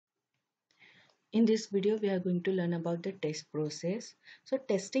In this video, we are going to learn about the test process. So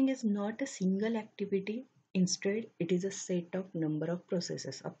testing is not a single activity. Instead, it is a set of number of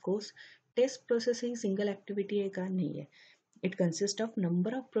processes. Of course, test processing single activity है का नहीं है. It consists of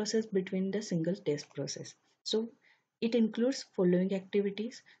number of process between the single test process. So it includes following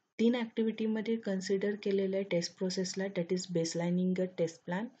activities. तीन activity मध्ये consider केलेल्या taste प्रोसेसला that is बेसलाइनिंग a test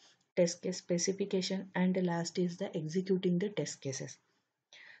plan, taste case specification and last is the executing the taste cases.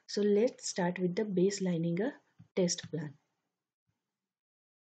 So let's start with the baselining a test plan.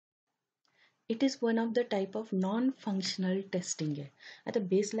 It is one of the type of non-functional testing. At the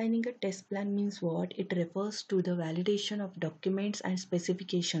baselining a test plan means what? It refers to the validation of documents and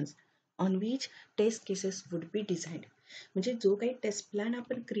specifications on which test cases would be designed. म्हणजे जो काही taste plan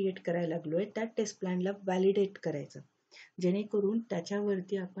आपण create करायला लागलोय त्या taste प्लॅनला validate करायचं जेणेकरून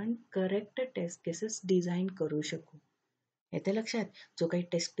त्याच्यावरती आपण करेक्ट टेस्ट केसेस डिझाईन करू शकू. येते लक्षात जो काही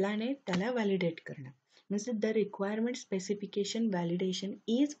टेस्ट प्लॅन आहे त्याला व्हॅलिडेट करणं means the requirement specification validation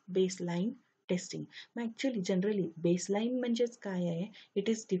is baseline testing. मग ॲक्च्युली जनरली बेसलाईन म्हणजेच काय आहे? It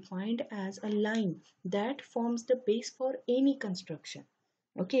is defined as a line that forms the base for any construction.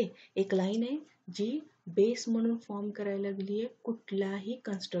 Okay, एक लाईन आहे जी बेस म्हणून फॉर्म करायला लागली आहे कुठल्याही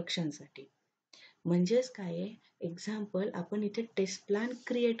कन्स्ट्रक्शनसाठी. म्हणजेच काय आहे? एक्झाम्पल आपण इथे टेस्ट प्लॅन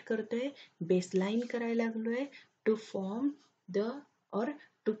क्रिएट करतोय, बेसलाईन करायला लागलोय to form the or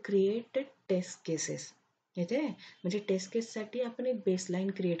to create test cases. येते म्हणजे टेस्ट केससाठी आपण एक बेसलाईन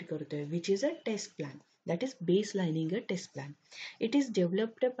क्रिएट करतोय which is a test plan. That is बेसलाइनिंग a test plan. It is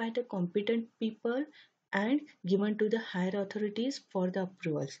developed by the competent people and given to the higher authorities for the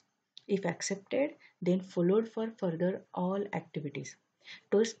approvals. If accepted, then followed for further all activities.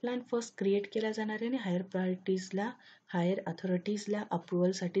 Taste plan first create केला जाणार आहे आणि higher प्रायोरिटीजला higher अथॉरिटीजला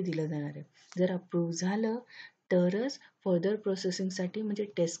अप्रुव्हलसाठी दिलं जाणार आहे. जर approve झालं तरच फर्दर प्रोसेसिंगसाठी म्हणजे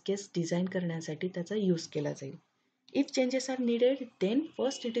टेस्ट केस डिझाईन करण्यासाठी त्याचा यूज केला जाईल. If changes R needed then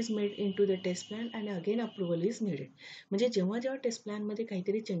first it is made in to the taste plan and again approval is needed. म्हणजे जेव्हा जेव्हा टेस्ट प्लॅनमध्ये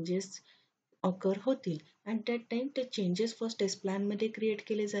काहीतरी चेंजेस ऑकर होतील अँड दॅट टाइम ते चेंजेस फर्स्ट टेस्ट प्लॅनमध्ये क्रिएट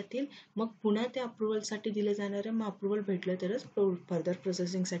केले जातील, मग पुन्हा ते अप्रुव्हलसाठी दिले जाणार आहे. मग अप्रुव्हल भेटलं तरच फर्दर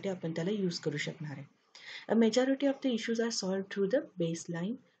प्रोसेसिंगसाठी आपण त्याला यूज करू शकणार आहे. A majority of the issues R solved through the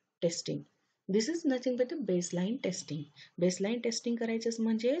baseline testing. This is nothing but the baseline testing. Baseline testing करायचंच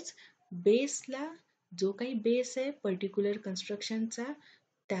म्हणजेच बेसला जो काही बेस आहे पर्टिक्युलर कन्स्ट्रक्शनचा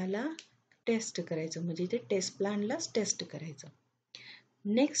त्याला टेस्ट करायचं म्हणजे ते टेस्ट प्लॅनलाच टेस्ट करायचं.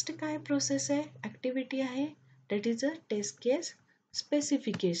 नेक्स्ट काय प्रोसेस आहे ॲक्टिव्हिटी आहे that is a test case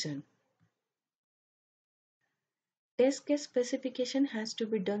specification. Test case specification has to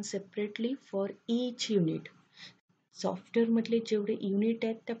be done separately for each unit. Software मधले जेवढे युनिट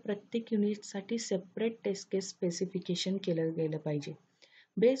आहेत त्या प्रत्येक युनिटसाठी सेपरेट टेस्ट केस स्पेसिफिकेशन केलं गेलं पाहिजे.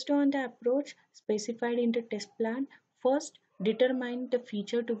 Based on the approach specified in the taste plan, first determine the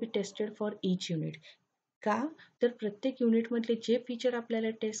feature to be tested for each unit. का तर प्रत्येक युनिटमधले जे फीचर आपल्याला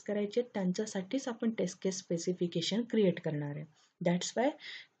टेस्ट करायचे त्यांच्यासाठीच आपण टेस्ट केस स्पेसिफिकेशन क्रिएट करणार आहे. दॅट्स वाय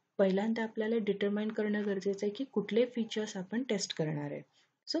पहिल्यांदा आपल्याला डिटरमाइन करणं गरजेचं आहे की कुठले फीचर्स आपण टेस्ट करणार आहे.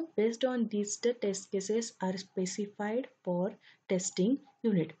 So based on these, the test cases are specified for testing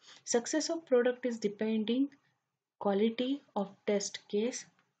unit. Success of product is depending quality of test case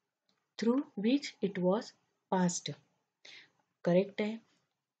through which it was passed. Correct आहे.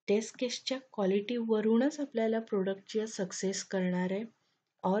 टेस्ट केसच्या क्वालिटीवरूनच आपल्याला प्रोडक्टची सक्सेस करणार आहे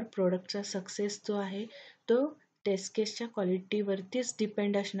और प्रोडक्टचा सक्सेस जो आहे तो टेस्ट केसच्या क्वालिटीवरतीच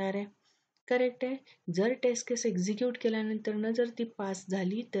डिपेंड असणार आहे. करेक्ट आहे. जर टेस्ट केस एक्झिक्यूट केल्यानंतर जर ती पास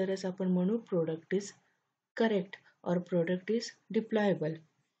झाली तरच आपण म्हणू प्रोडक्ट इज करेक्ट और product is deployable.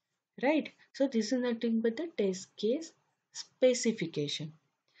 Right. So this is nothing but the taste case specification.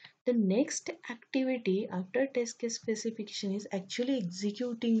 The next activity after test case specification is actually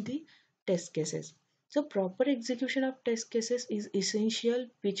executing the test cases. So proper execution of test cases is essential,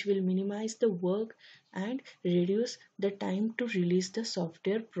 which will minimize the work and reduce the time to release the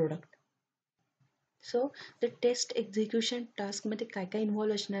software product. So the test execution task मध्ये काय काय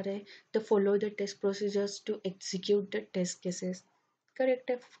involve असणार आहे? The follow the test procedures to execute the test cases.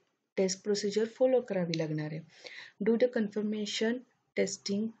 Correct. Taste procedure follow करावी लागणार आहे. Do the confirmation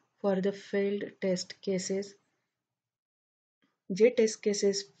testing for the failed taste cases. जे taste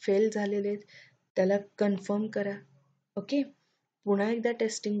cases fail झालेले आहेत त्याला कन्फर्म करा. ओके, पुन्हा एकदा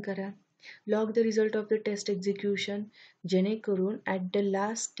टेस्टिंग करा. Log the result of the taste execution जेणेकरून ॲट द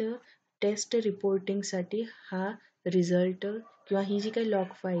लास्ट टेस्ट रिपोर्टिंगसाठी हा रिझल्ट किंवा ही जी काही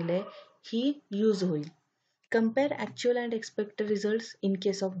लॉग फाईल आहे ही यूज होईल. Compare actual and expected results. In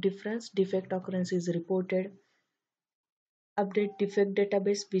case of difference, defect occurrence is reported. update defect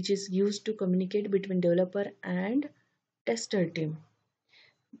database, which is used to communicate between developer and tester team.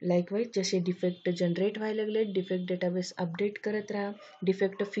 Likewise जसे defect generate व्हायला लागले defect database update करत राहा.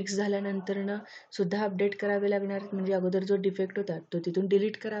 Defect fix झाल्यानंतरनं सुद्धा update करावे लागणार आहेत, म्हणजे अगोदर जो डिफेक्ट होता तो तिथून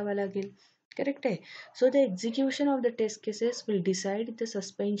डिलीट करावा लागेल. करेक्ट आहे. So the execution of the taste cases will decide the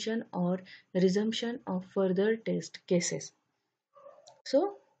suspension or रिझम्पशन of further taste cases. So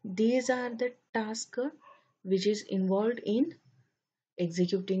these are the tasks which is involved in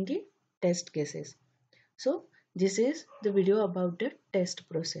executing the test cases. So this is the video about the test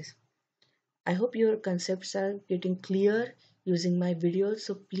process. I hope your concepts are getting clear using my videos.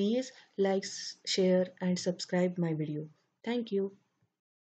 So please like, share and subscribe my video. Thank you.